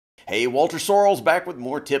Hey, Walter Sorrells back with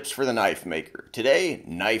more tips for the knife maker. Today,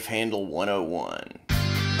 Knife Handle 101.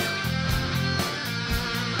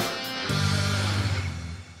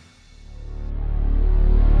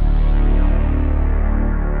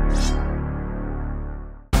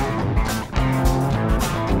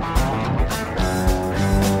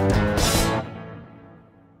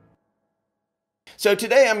 So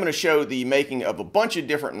today I'm going to show the making of a bunch of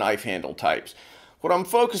different knife handle types. What I'm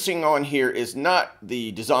focusing on here is not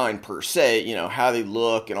the design per se, how they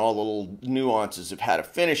look and all the little nuances of how to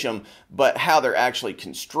finish them, but how they're actually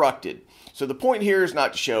constructed. So the point here is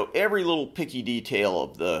not to show every little picky detail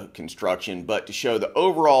of the construction, but to show the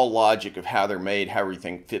overall logic of how they're made, how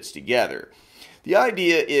everything fits together. The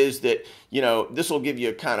idea is that, this will give you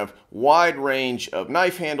a kind of wide range of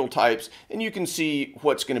knife handle types, and you can see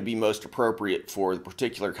what's going to be most appropriate for the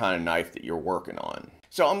particular kind of knife that you're working on.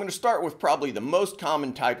 So I'm going to start with probably the most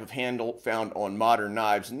common type of handle found on modern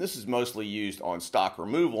knives, and this is mostly used on stock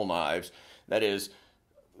removal knives. That is,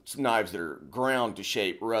 it's knives that are ground to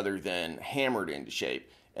shape rather than hammered into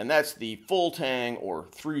shape. And that's the full tang or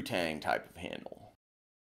through tang type of handle.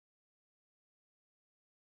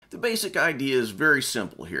 The basic idea is very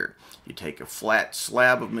simple here. You take a flat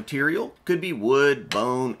slab of material, could be wood,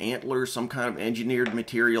 bone, antler, some kind of engineered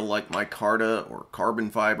material like micarta or carbon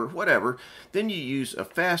fiber, whatever. Then you use a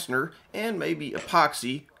fastener and maybe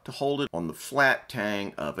epoxy to hold it on the flat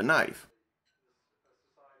tang of a knife.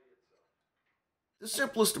 The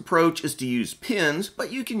simplest approach is to use pins,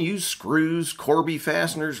 but you can use screws, Corby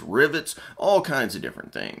fasteners, rivets, all kinds of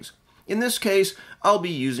different things. In this case, I'll be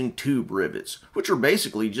using tube rivets, which are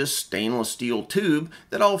basically just stainless steel tube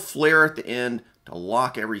that I'll flare at the end to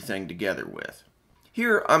lock everything together with.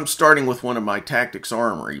 Here I'm starting with one of my Tactics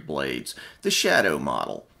Armory blades, the Shadow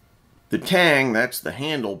model. The tang, that's the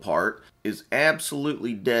handle part, is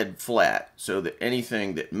absolutely dead flat, so that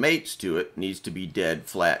anything that mates to it needs to be dead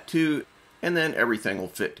flat too, and then everything will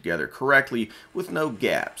fit together correctly with no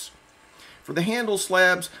gaps. For the handle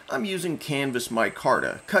slabs, I'm using canvas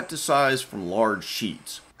micarta, cut to size from large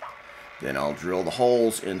sheets. Then I'll drill the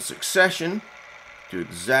holes in succession to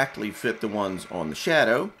exactly fit the ones on the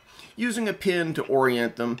Shadow, using a pin to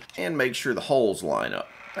orient them and make sure the holes line up.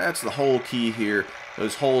 That's the whole key here.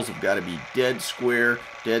 Those holes have got to be dead square,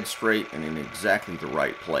 dead straight, and in exactly the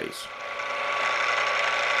right place.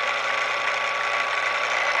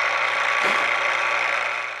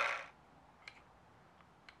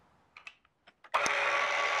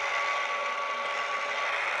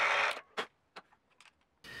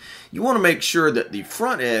 You want to make sure that the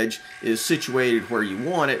front edge is situated where you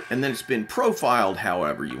want it, and then it's been profiled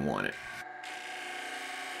however you want it.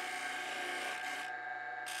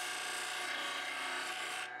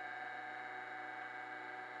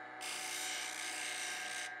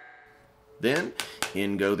 Then,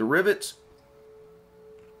 in go the rivets.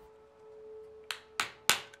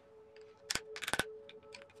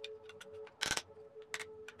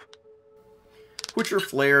 Which are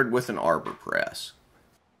flared with an arbor press.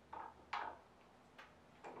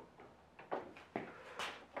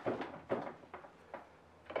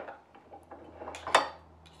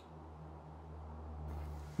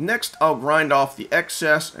 Next, I'll grind off the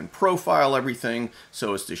excess and profile everything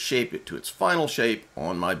so as to shape it to its final shape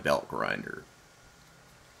on my belt grinder.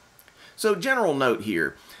 So, general note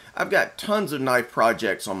here, I've got tons of knife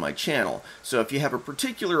projects on my channel, so if you have a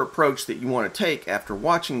particular approach that you want to take after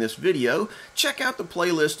watching this video, check out the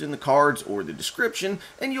playlist in the cards or the description,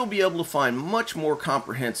 and you'll be able to find much more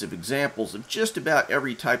comprehensive examples of just about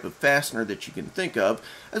every type of fastener that you can think of,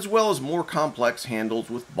 as well as more complex handles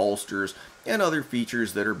with bolsters and other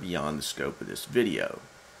features that are beyond the scope of this video.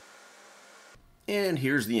 And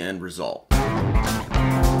here's the end result.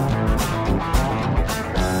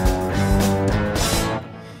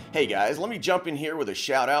 Hey guys, let me jump in here with a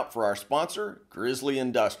shout out for our sponsor, Grizzly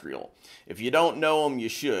Industrial. If you don't know them, you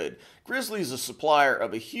should. Grizzly is a supplier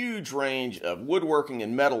of a huge range of woodworking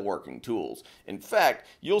and metalworking tools. In fact,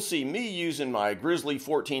 you'll see me using my Grizzly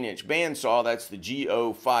 14-inch bandsaw, that's the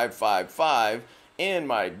G0555, and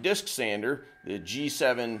my disc sander, the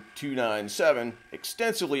G7297,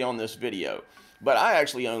 extensively on this video. But I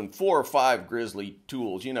actually own 4 or 5 Grizzly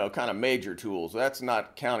tools, kind of major tools. That's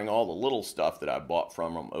not counting all the little stuff that I bought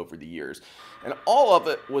from them over the years. And all of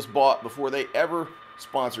it was bought before they ever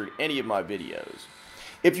sponsored any of my videos.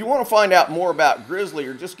 If you want to find out more about Grizzly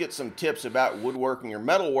or just get some tips about woodworking or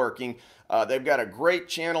metalworking, they've got a great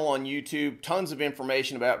channel on YouTube, tons of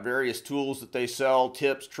information about various tools that they sell,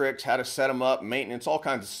 tips, tricks, how to set them up, maintenance, all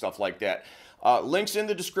kinds of stuff like that. Links in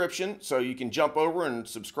the description, so you can jump over and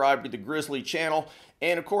subscribe to the Grizzly channel.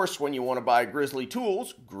 And of course, when you want to buy Grizzly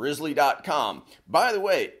tools, grizzly.com. By the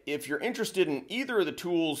way, if you're interested in either of the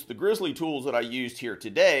tools, the Grizzly tools that I used here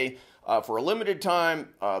today, for a limited time,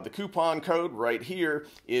 the coupon code right here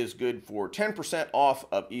is good for 10% off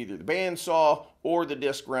of either the bandsaw or the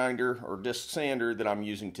disc grinder or disc sander that I'm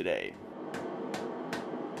using today.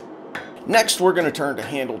 Next, we're going to turn to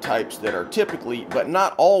handle types that are typically, but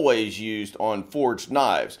not always, used on forged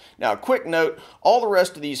knives. Now, quick note, all the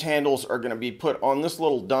rest of these handles are going to be put on this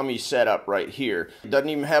little dummy setup right here. It doesn't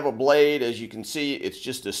even have a blade, as you can see. It's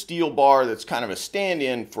just a steel bar that's kind of a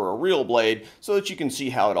stand-in for a real blade so that you can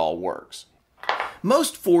see how it all works.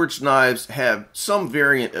 Most forged knives have some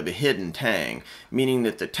variant of a hidden tang, meaning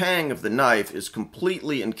that the tang of the knife is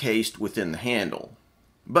completely encased within the handle.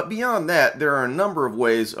 But beyond that, there are a number of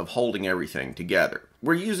ways of holding everything together.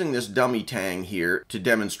 We're using this dummy tang here to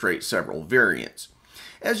demonstrate several variants.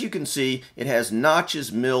 As you can see, it has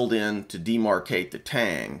notches milled in to demarcate the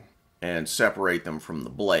tang and separate them from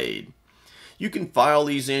the blade. You can file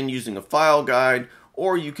these in using a file guide,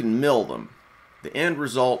 or you can mill them. The end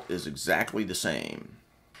result is exactly the same.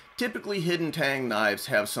 Typically, hidden tang knives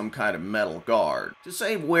have some kind of metal guard. To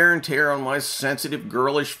save wear and tear on my sensitive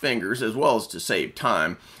girlish fingers, as well as to save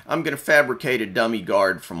time, I'm going to fabricate a dummy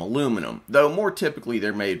guard from aluminum, though more typically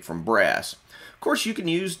they're made from brass. Of course, you can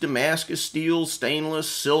use Damascus steel, stainless,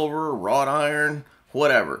 silver, wrought iron,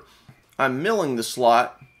 whatever. I'm milling the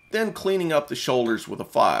slot, then cleaning up the shoulders with a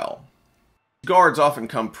file. Guards often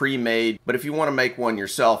come pre-made, but if you want to make one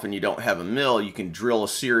yourself and you don't have a mill, you can drill a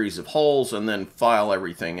series of holes and then file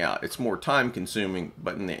everything out. It's more time consuming,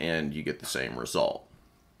 but in the end you get the same result.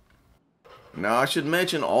 Now, I should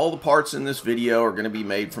mention all the parts in this video are going to be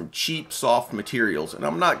made from cheap, soft materials, and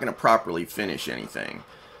I'm not going to properly finish anything.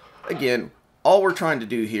 Again, all we're trying to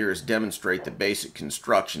do here is demonstrate the basic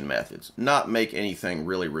construction methods, not make anything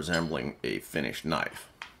really resembling a finished knife.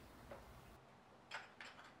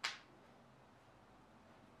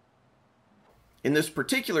 In this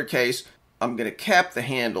particular case, I'm going to cap the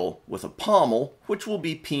handle with a pommel, which will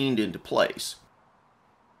be peened into place.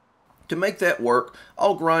 To make that work,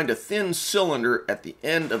 I'll grind a thin cylinder at the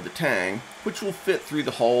end of the tang, which will fit through the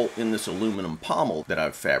hole in this aluminum pommel that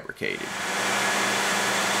I've fabricated.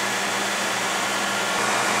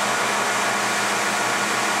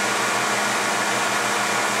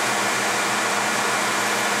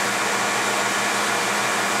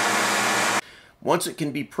 Once it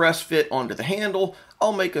can be press fit onto the handle,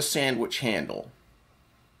 I'll make a sandwich handle.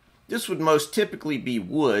 This would most typically be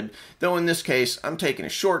wood, though in this case I'm taking a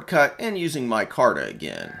shortcut and using micarta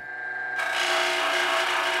again.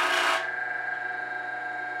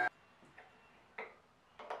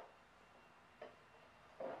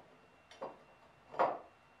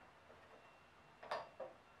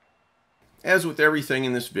 As with everything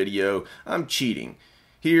in this video, I'm cheating.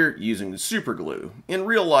 Here, using the super glue. In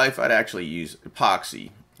real life, I'd actually use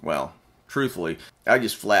epoxy. Well, truthfully, I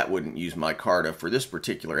just flat wouldn't use micarta for this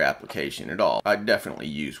particular application at all. I'd definitely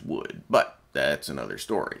use wood, but that's another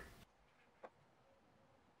story.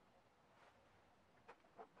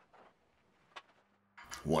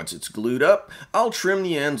 Once it's glued up, I'll trim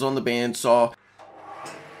the ends on the bandsaw.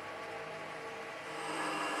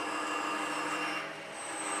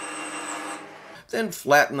 Then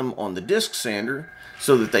flatten them on the disc sander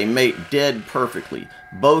so that they mate dead perfectly,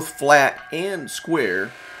 both flat and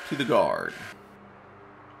square, to the guard.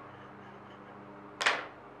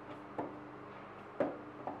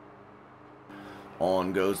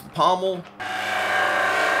 On goes the pommel.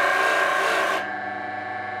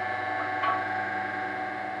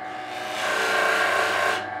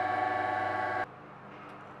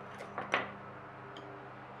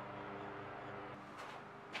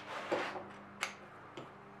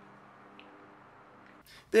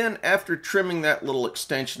 Then, after trimming that little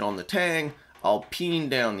extension on the tang, I'll peen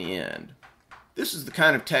down the end. This is the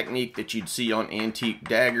kind of technique that you'd see on antique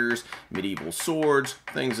daggers, medieval swords,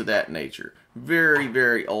 things of that nature. Very,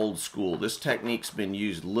 very old school. This technique's been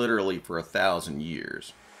used literally for 1,000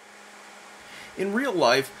 years. In real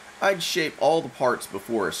life, I'd shape all the parts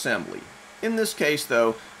before assembly. In this case,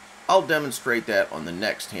 though, I'll demonstrate that on the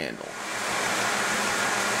next handle.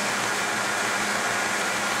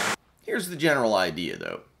 Here's the general idea,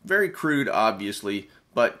 though. Very crude, obviously,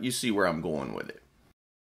 but you see where I'm going with it.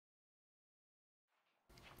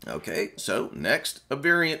 Okay, so next, a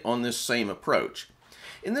variant on this same approach.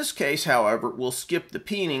 In this case, however, we'll skip the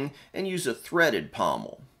peening and use a threaded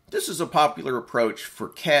pommel. This is a popular approach for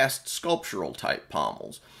cast sculptural type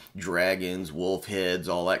pommels. Dragons, wolf heads,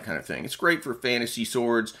 all that kind of thing. It's great for fantasy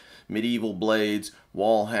swords, medieval blades,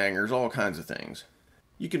 wall hangers, all kinds of things.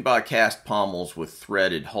 You can buy cast pommels with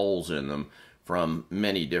threaded holes in them from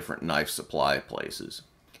many different knife supply places.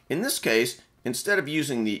 In this case, instead of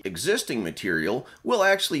using the existing material, we'll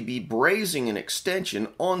actually be brazing an extension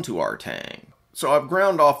onto our tang. So I've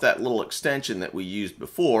ground off that little extension that we used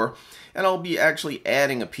before, and I'll be actually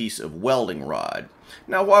adding a piece of welding rod.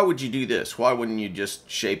 Now, why would you do this? Why wouldn't you just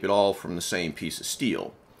shape it all from the same piece of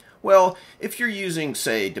steel? Well, if you're using,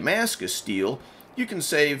 say, Damascus steel, you can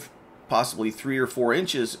save possibly 3 or 4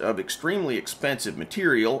 inches of extremely expensive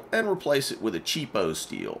material and replace it with a cheapo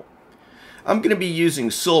steel. I'm going to be using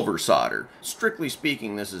silver solder. Strictly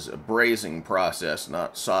speaking, this is a brazing process,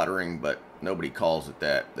 not soldering, but nobody calls it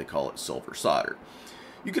that. They call it silver solder.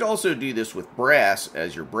 You could also do this with brass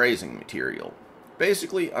as your brazing material.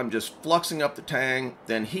 Basically, I'm just fluxing up the tang,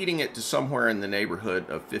 then heating it to somewhere in the neighborhood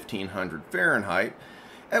of 1500 Fahrenheit,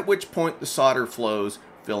 at which point the solder flows,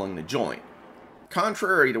 filling the joint.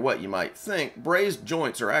 Contrary to what you might think, brazed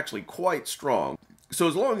joints are actually quite strong. So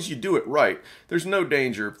as long as you do it right, there's no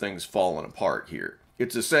danger of things falling apart here.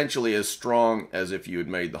 It's essentially as strong as if you had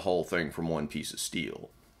made the whole thing from one piece of steel.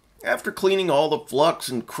 After cleaning all the flux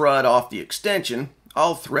and crud off the extension,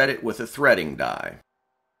 I'll thread it with a threading die.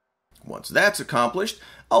 Once that's accomplished,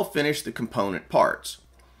 I'll finish the component parts.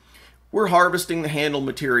 We're harvesting the handle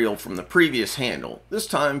material from the previous handle, this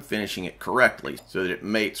time finishing it correctly so that it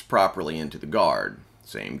mates properly into the guard.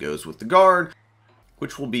 Same goes with the guard,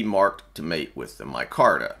 which will be marked to mate with the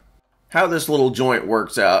micarta. How this little joint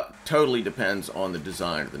works out totally depends on the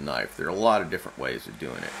design of the knife. There are a lot of different ways of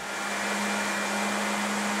doing it.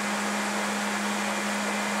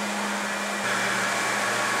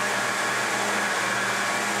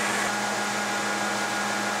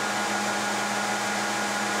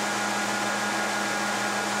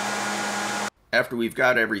 After we've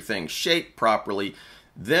got everything shaped properly,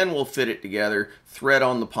 then we'll fit it together, thread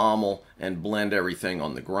on the pommel, and blend everything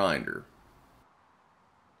on the grinder.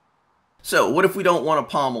 So, what if we don't want a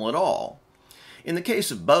pommel at all? In the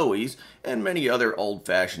case of Bowies, and many other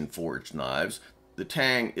old-fashioned forged knives, the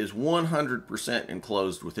tang is 100%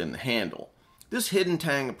 enclosed within the handle. This hidden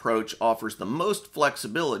tang approach offers the most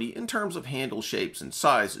flexibility in terms of handle shapes and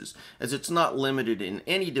sizes, as it's not limited in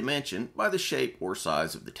any dimension by the shape or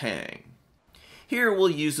size of the tang. Here we'll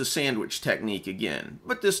use the sandwich technique again,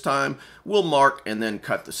 but this time we'll mark and then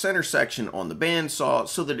cut the center section on the bandsaw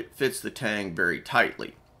so that it fits the tang very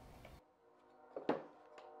tightly.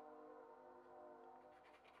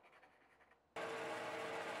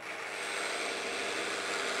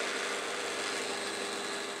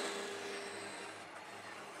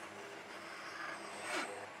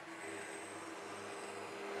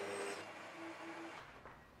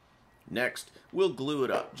 Next, we'll glue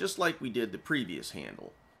it up, just like we did the previous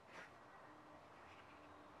handle.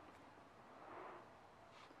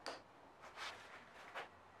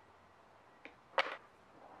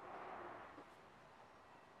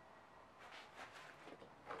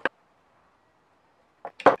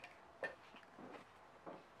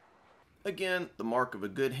 Again, the mark of a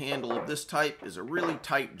good handle of this type is a really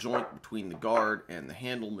tight joint between the guard and the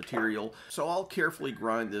handle material, so I'll carefully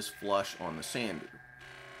grind this flush on the sander.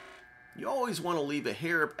 You always want to leave a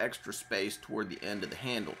hair of extra space toward the end of the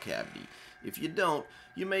handle cavity. If you don't,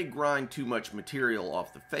 you may grind too much material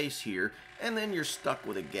off the face here, and then you're stuck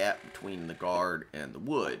with a gap between the guard and the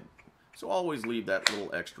wood. So always leave that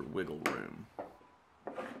little extra wiggle room.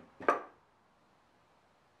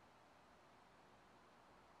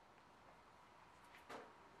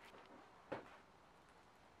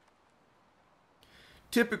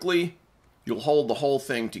 Typically, you'll hold the whole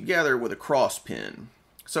thing together with a cross pin.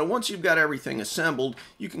 So once you've got everything assembled,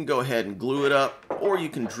 you can go ahead and glue it up, or you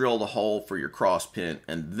can drill the hole for your cross pin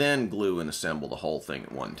and then glue and assemble the whole thing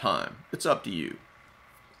at one time. It's up to you.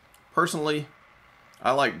 Personally,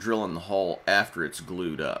 I like drilling the hole after it's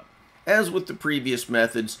glued up. As with the previous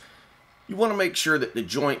methods, you want to make sure that the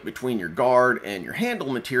joint between your guard and your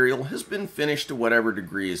handle material has been finished to whatever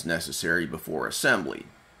degree is necessary before assembly.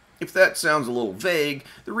 If that sounds a little vague,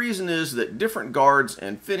 the reason is that different guards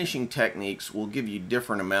and finishing techniques will give you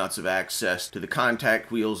different amounts of access to the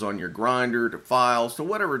contact wheels on your grinder, to files, to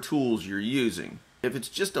whatever tools you're using. If it's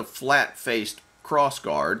just a flat-faced cross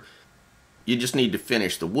guard, you just need to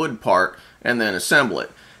finish the wood part and then assemble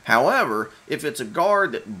it. However, if it's a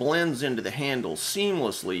guard that blends into the handle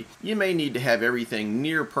seamlessly, you may need to have everything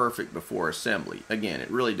near perfect before assembly. Again,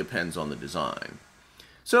 it really depends on the design.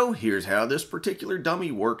 So here's how this particular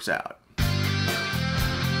dummy works out.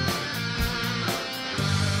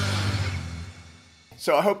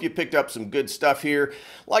 So I hope you picked up some good stuff here.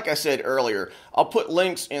 Like I said earlier, I'll put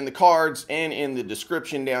links in the cards and in the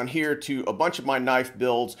description down here to a bunch of my knife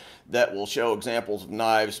builds that will show examples of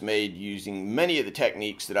knives made using many of the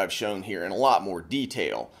techniques that I've shown here in a lot more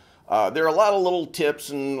detail. There are a lot of little tips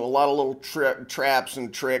and a lot of little traps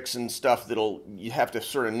and tricks and stuff you have to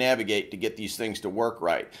sort of navigate to get these things to work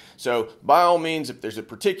right. So by all means, if there's a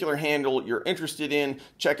particular handle you're interested in,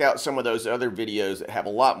 check out some of those other videos that have a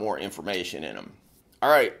lot more information in them. All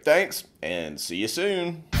right, thanks, and see you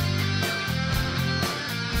soon.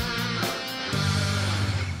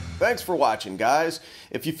 Thanks for watching, guys.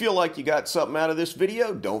 If you feel like you got something out of this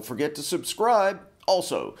video, don't forget to subscribe.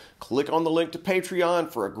 Also, click on the link to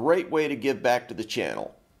Patreon for a great way to give back to the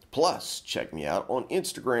channel. Plus, check me out on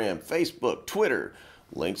Instagram, Facebook, Twitter.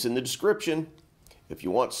 Links in the description. If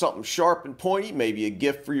you want something sharp and pointy, maybe a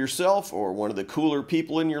gift for yourself or one of the cooler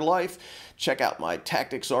people in your life, check out my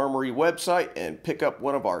Tactics Armory website and pick up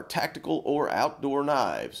one of our tactical or outdoor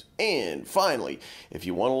knives. And finally, if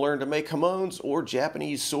you want to learn to make Hamones or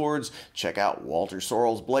Japanese swords, check out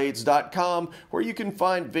WalterSorrellsBlades.com, where you can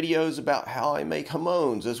find videos about how I make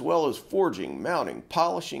Hamones, as well as forging, mounting,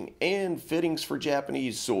 polishing, and fittings for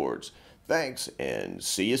Japanese swords. Thanks, and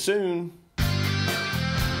see you soon.